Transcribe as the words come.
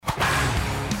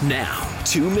Now,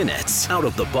 2 minutes out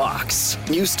of the box.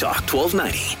 News Talk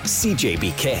 1290,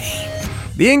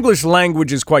 CJBK. The English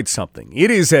language is quite something. It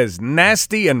is as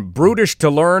nasty and brutish to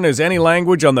learn as any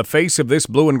language on the face of this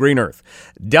blue and green earth.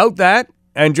 Doubt that,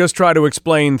 and just try to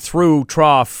explain through,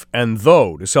 trough, and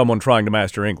though to someone trying to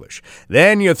master English.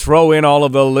 Then you throw in all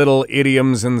of the little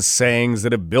idioms and sayings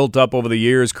that have built up over the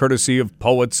years, courtesy of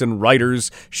poets and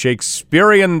writers.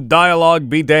 Shakespearean dialogue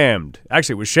be damned.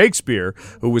 Actually, it was Shakespeare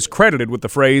who was credited with the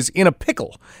phrase, in a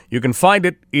pickle. You can find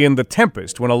it in The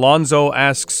Tempest when Alonso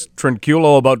asks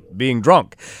Trinculo about being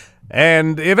drunk.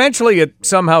 And eventually it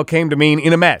somehow came to mean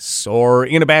in a mess or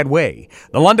in a bad way.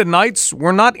 The London Knights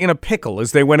were not in a pickle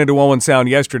as they went into Owen Sound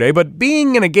yesterday, but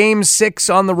being in a Game 6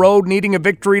 on the road, needing a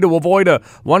victory to avoid a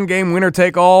one-game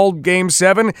winner-take-all Game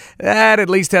 7, that at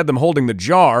least had them holding the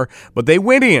jar. But they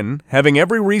went in having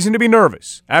every reason to be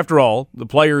nervous. After all, the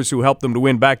players who helped them to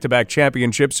win back-to-back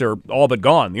championships are all but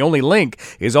gone. The only link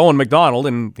is Owen McDonald,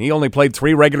 and he only played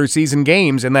 3 regular season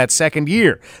games in that second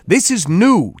year. This is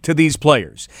new to these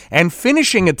players. And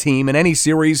finishing a team in any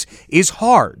series is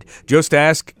hard. Just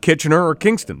ask Kitchener or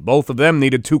Kingston. Both of them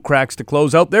needed 2 cracks to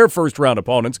close out their first-round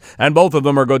opponents, and both of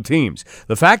them are good teams.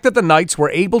 The fact that the Knights were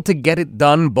able to get it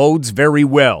done bodes very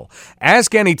well.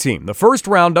 Ask any team. The first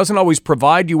round doesn't always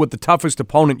provide you with the toughest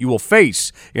opponent you will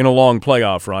face in a long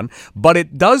playoff run, but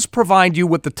it does provide you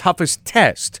with the toughest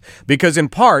test, because in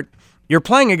part, you're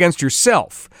playing against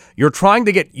yourself. You're trying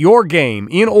to get your game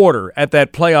in order at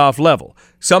that playoff level.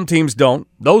 Some teams don't.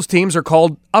 Those teams are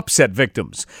called upset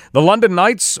victims. The London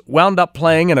Knights wound up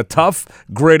playing in a tough,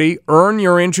 gritty,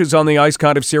 earn-your-inches-on-the-ice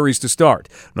kind of series to start.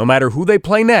 No matter who they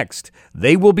play next,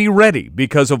 they will be ready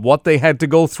because of what they had to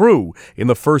go through in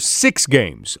the first 6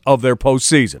 games of their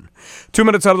postseason. 2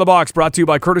 minutes out of the box brought to you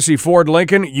by Courtesy Ford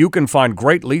Lincoln. You can find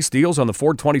great lease deals on the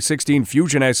Ford 2016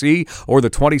 Fusion SE or the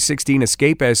 2016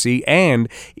 Escape SE. And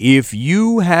if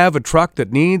you have a truck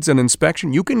that needs an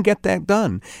inspection, you can get that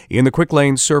done in the Quick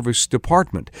Lane Service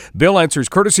Department. Bill answers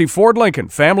Courtesy Ford Lincoln,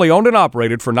 family owned and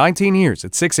operated for 19 years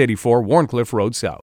at 684 Warncliffe Road South.